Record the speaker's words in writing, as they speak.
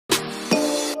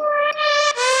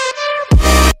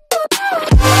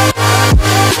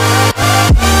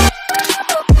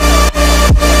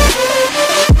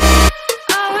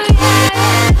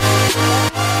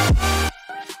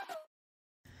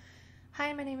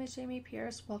name is Jamie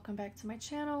Pierce. Welcome back to my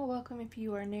channel. Welcome if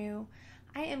you are new.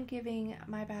 I am giving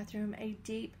my bathroom a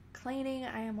deep cleaning.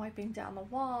 I am wiping down the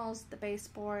walls, the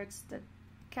baseboards, the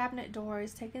cabinet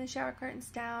doors, taking the shower curtains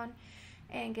down,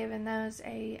 and giving those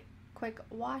a quick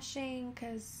washing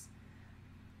because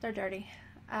they're dirty.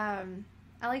 I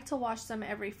like to wash them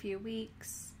every few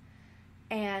weeks,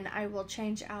 and I will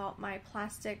change out my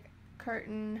plastic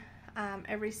curtain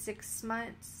every 6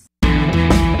 months.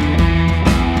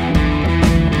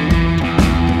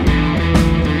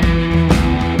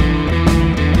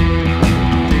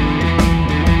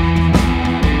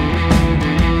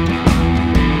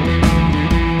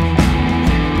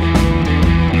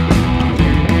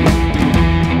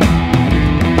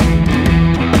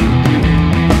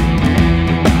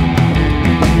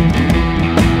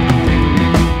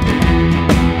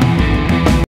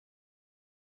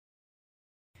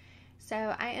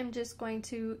 So I am just going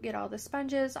to get all the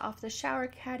sponges off the shower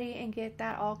caddy and get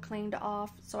that all cleaned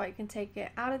off so I can take it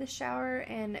out of the shower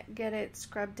and get it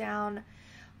scrubbed down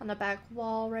on the back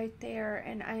wall right there.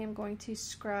 And I am going to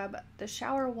scrub the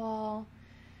shower wall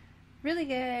really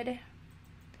good.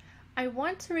 I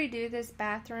want to redo this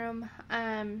bathroom.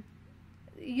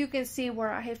 You can see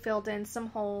where I have filled in some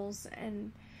holes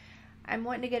and I'm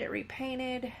wanting to get it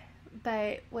repainted,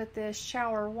 but with this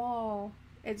shower wall,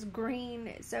 it's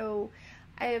green, so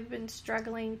I have been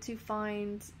struggling to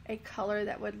find a color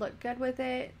that would look good with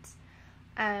it,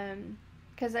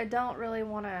 because I don't really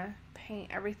want to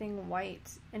paint everything white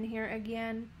in here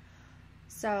again.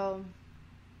 So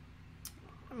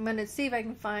I'm going to see if I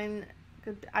can find,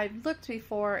 I've looked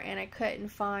before and I couldn't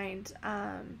find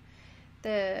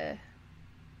the,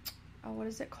 what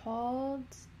is it called?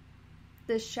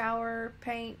 The shower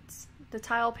paints, the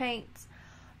tile paints.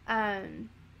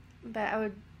 But I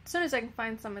would, as soon as I can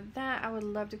find some of that, I would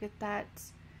love to get that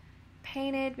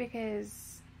painted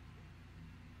because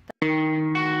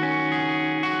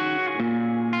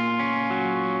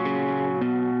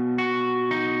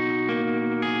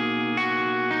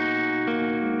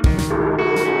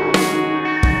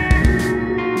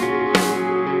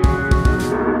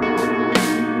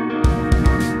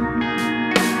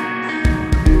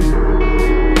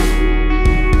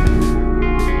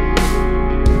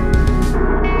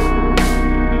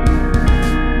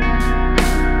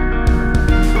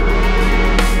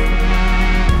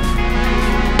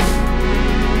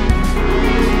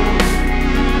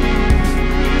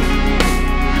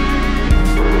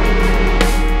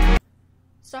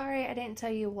tell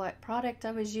you what product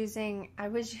I was using. I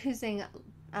was using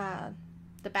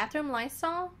the bathroom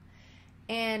Lysol,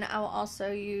 and I will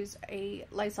also use a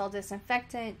Lysol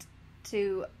disinfectant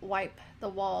to wipe the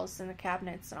walls and the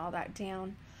cabinets and all that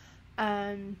down.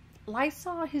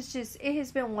 Lysol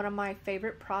has been one of my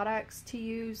favorite products to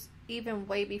use even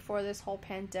way before this whole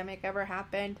pandemic ever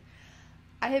happened.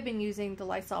 I have been using the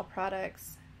Lysol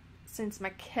products since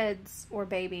my kids were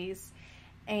babies.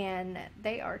 And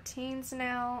they are teens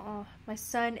now. Oh, my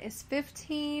son is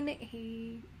 15.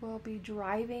 He will be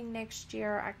driving next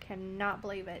year. I cannot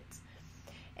believe it.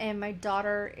 And my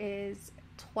daughter is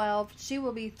 12. She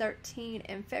will be 13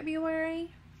 in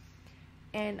February.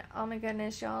 And oh my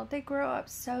goodness, y'all, they grow up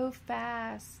so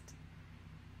fast.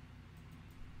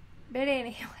 But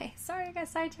anyway, sorry I got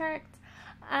sidetracked.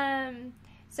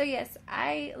 So yes,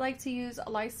 I like to use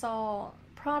Lysol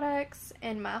products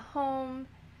in my home.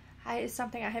 It's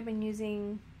something I have been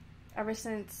using ever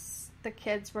since the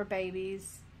kids were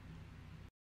babies.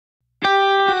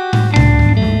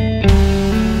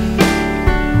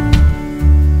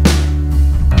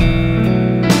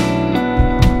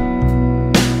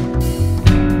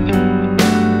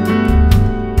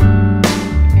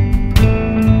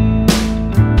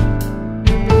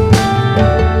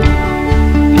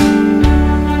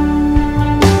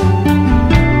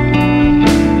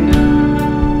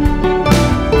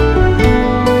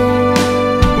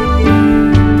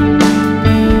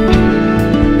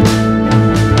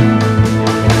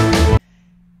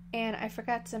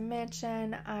 To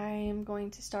mention, I am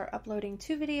going to start uploading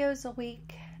 2 videos a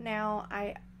week now.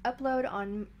 I upload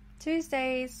on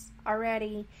Tuesdays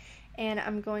already, and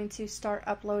I'm going to start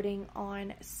uploading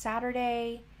on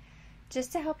Saturday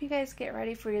just to help you guys get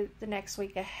ready for the next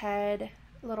week ahead.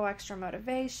 A little extra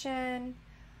motivation.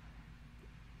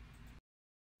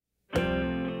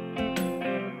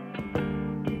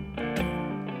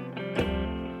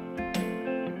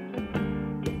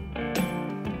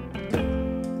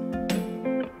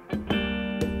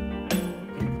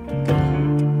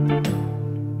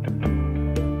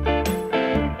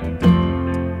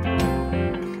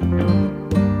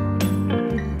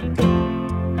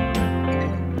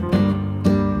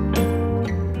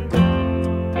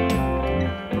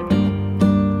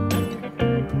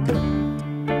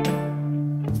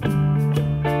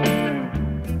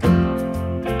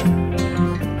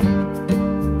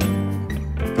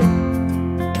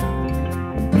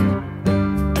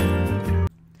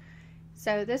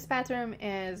 So this bathroom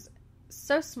is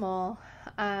so small.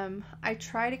 I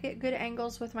try to get good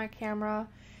angles with my camera.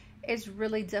 It's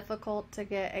really difficult to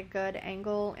get a good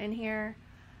angle in here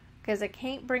because I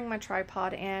can't bring my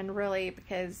tripod in really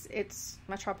because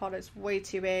my tripod is way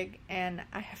too big and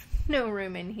I have no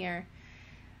room in here.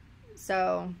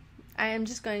 So I am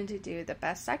just going to do the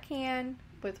best I can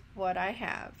with what I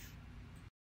have.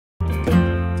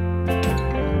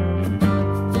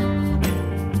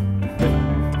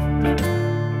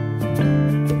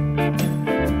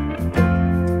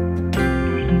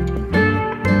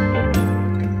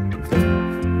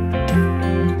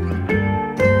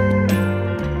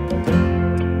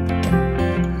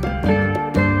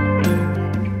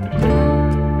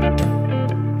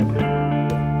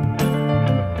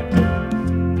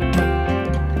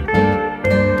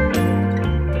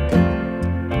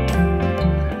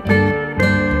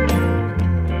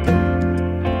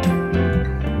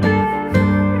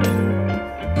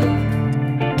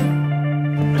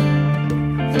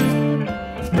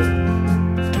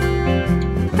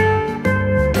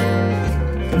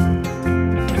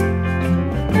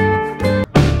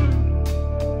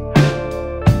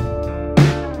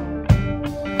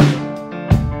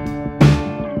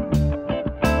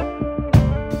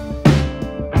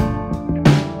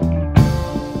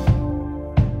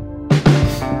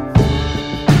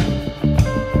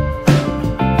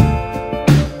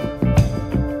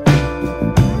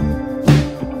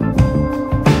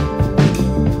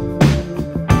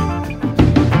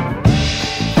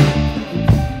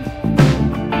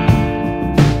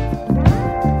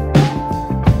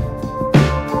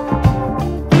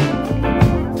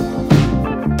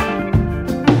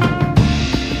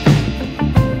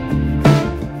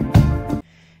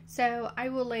 So I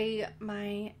will lay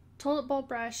my toilet bowl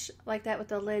brush like that with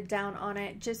the lid down on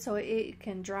it just so it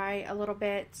can dry a little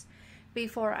bit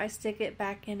before I stick it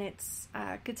back in its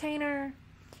container.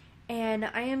 And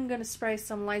I am going to spray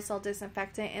some Lysol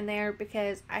disinfectant in there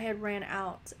because I had ran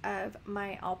out of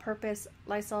my all-purpose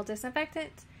Lysol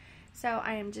disinfectant. So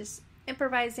I am just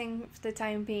improvising for the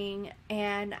time being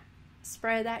and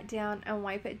spray that down and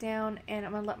wipe it down. And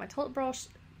I'm going to let my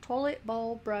toilet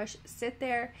bowl brush sit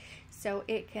there so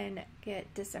it can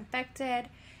get disinfected.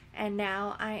 And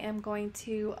now I am going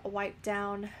to wipe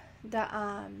down the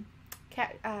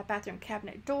bathroom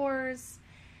cabinet doors.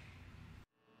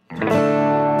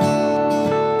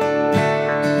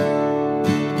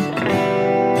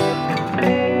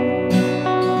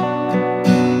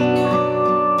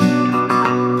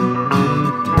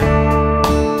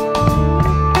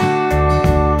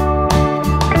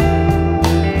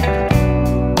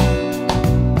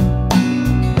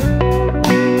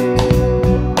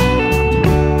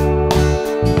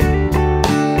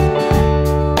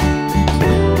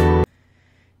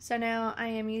 So now I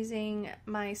am using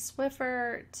my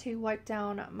Swiffer to wipe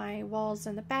down my walls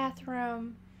in the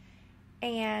bathroom.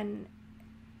 And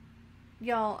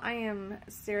y'all, I am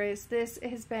serious. This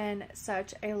has been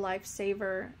such a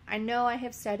lifesaver. I know I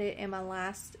have said it in my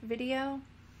last video,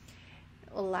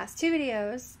 well, last two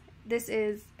videos. This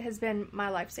has been my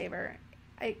lifesaver.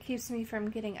 It keeps me from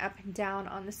getting up and down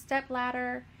on the step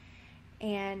ladder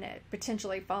and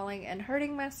potentially falling and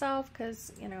hurting myself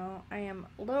because, you know, I am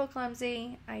a little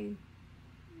clumsy.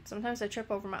 Sometimes I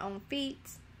trip over my own feet.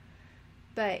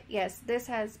 But yes, this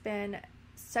has been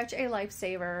such a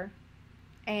lifesaver,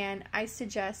 and I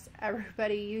suggest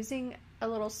everybody using a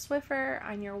little Swiffer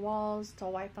on your walls to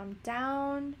wipe them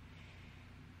down.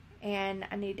 And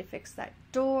I need to fix that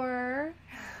door.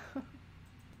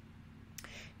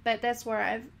 But that's where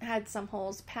I've had some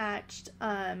holes patched.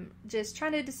 Just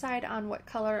trying to decide on what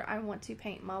color I want to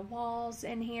paint my walls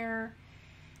in here.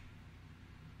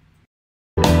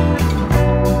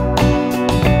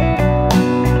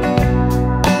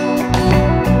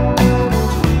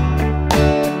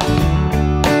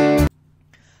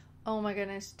 Oh my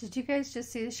goodness, did you guys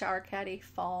just see the shower caddy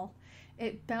fall?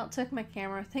 It about took my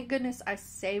camera. Thank goodness I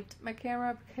saved my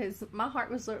camera because my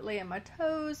heart was literally in my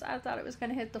toes. I thought it was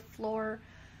going to hit the floor.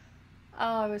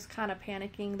 Oh, I was kind of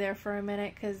panicking there for a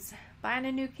minute because buying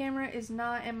a new camera is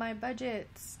not in my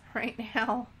budgets right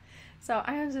now. So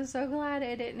I am just so glad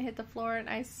it didn't hit the floor and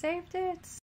I saved it.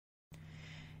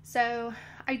 So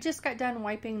I just got done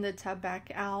wiping the tub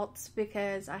back out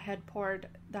because I had poured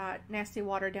that nasty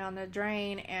water down the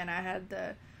drain and I had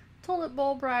the toilet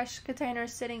bowl brush container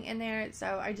sitting in there.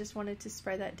 So I just wanted to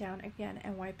spray that down again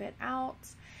and wipe it out.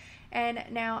 And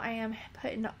now I am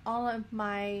putting all of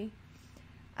my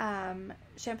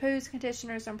shampoos,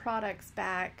 conditioners, and products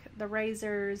back, the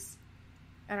razors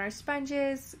and our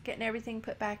sponges, getting everything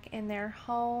put back in their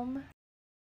home.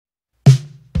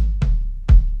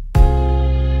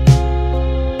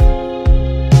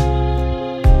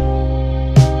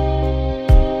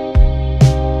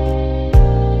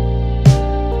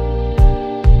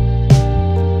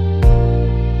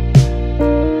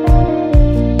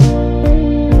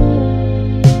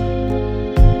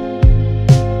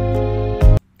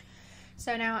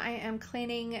 So now I am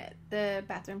cleaning the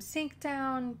bathroom sink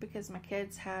down because my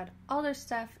kids had all their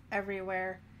stuff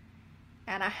everywhere.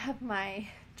 And I have my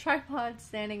tripod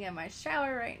standing in my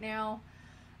shower right now.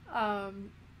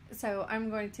 So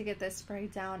I'm going to get this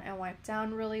sprayed down and wiped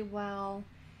down really well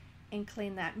and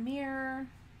clean that mirror.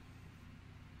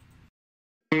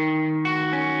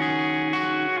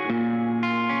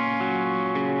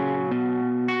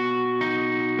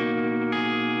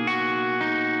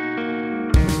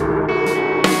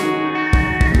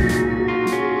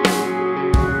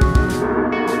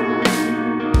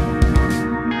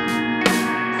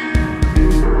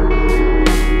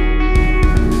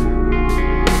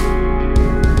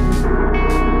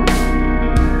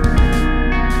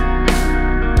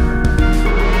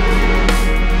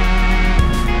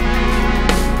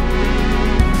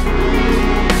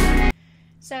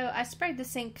 I sprayed the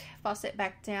sink faucet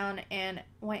back down and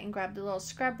went and grabbed a little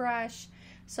scrub brush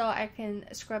so I can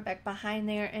scrub back behind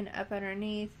there and up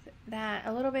underneath that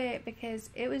a little bit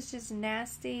because it was just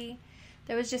nasty.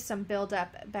 There was just some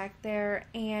buildup back there,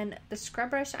 and the scrub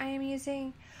brush I am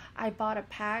using, I bought a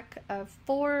pack of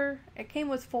 4. It came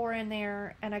with 4 in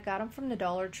there, and I got them from the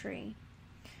Dollar Tree.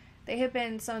 They have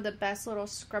been some of the best little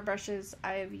scrub brushes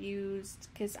I've used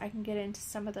because I can get into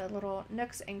some of the little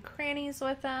nooks and crannies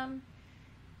with them.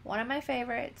 One of my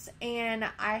favorites. And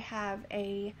I have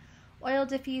a oil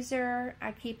diffuser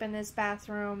I keep in this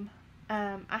bathroom.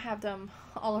 I have them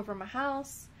all over my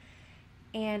house,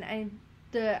 and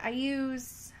I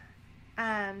use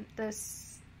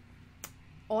this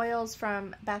oils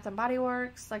from Bath and Body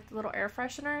Works, like the little air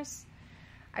fresheners.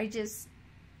 I just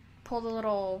pull the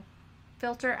little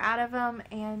filter out of them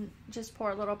and just pour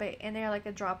a little bit in there, like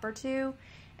a drop or two,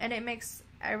 and it makes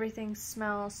everything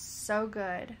smell so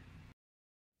good.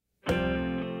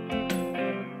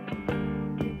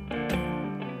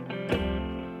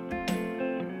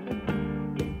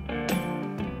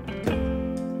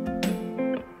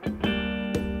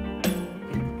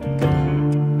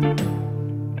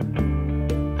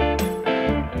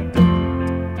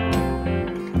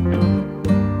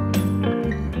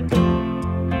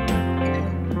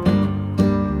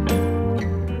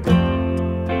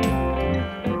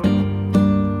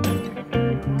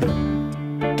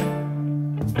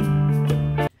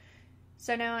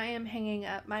 So now I am hanging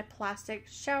up my plastic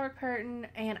shower curtain,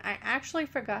 and I actually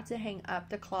forgot to hang up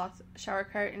the cloth shower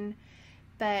curtain,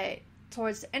 but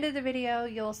towards the end of the video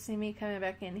you'll see me coming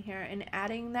back in here and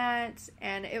adding that.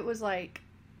 And it was like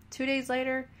 2 days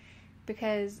later,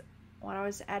 because when I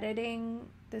was editing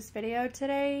this video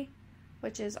today,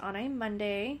 which is on a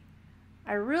Monday,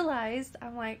 I realized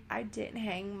I didn't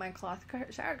hang my cloth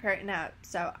shower curtain up,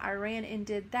 so I ran and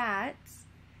did that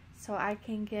so I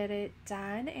can get it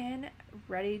done and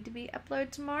ready to be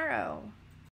uploaded tomorrow.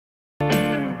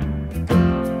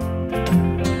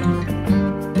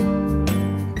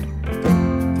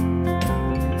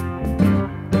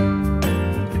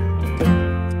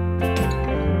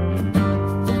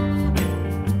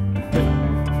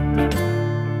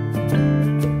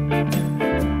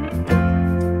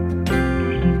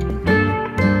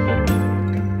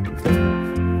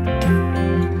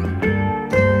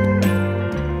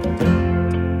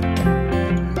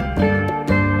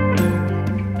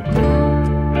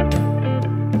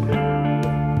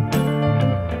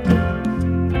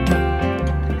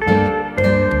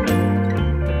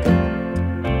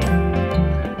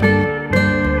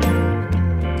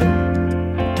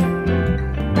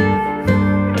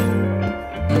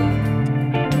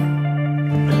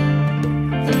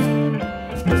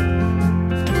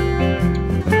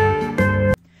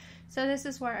 So this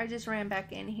is where I just ran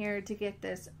back in here to get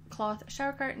this cloth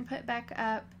shower curtain put back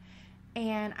up,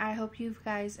 and I hope you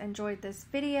guys enjoyed this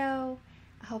video.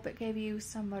 I hope it gave you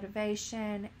some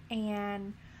motivation,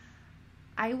 and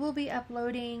I will be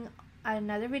uploading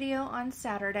another video on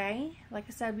Saturday. Like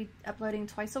I said, I'll be uploading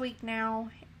twice a week now,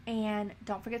 and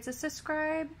don't forget to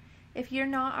subscribe if you're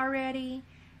not already,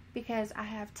 because I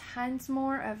have tons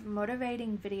more of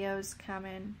motivating videos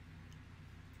coming.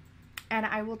 And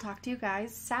I will talk to you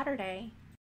guys Saturday.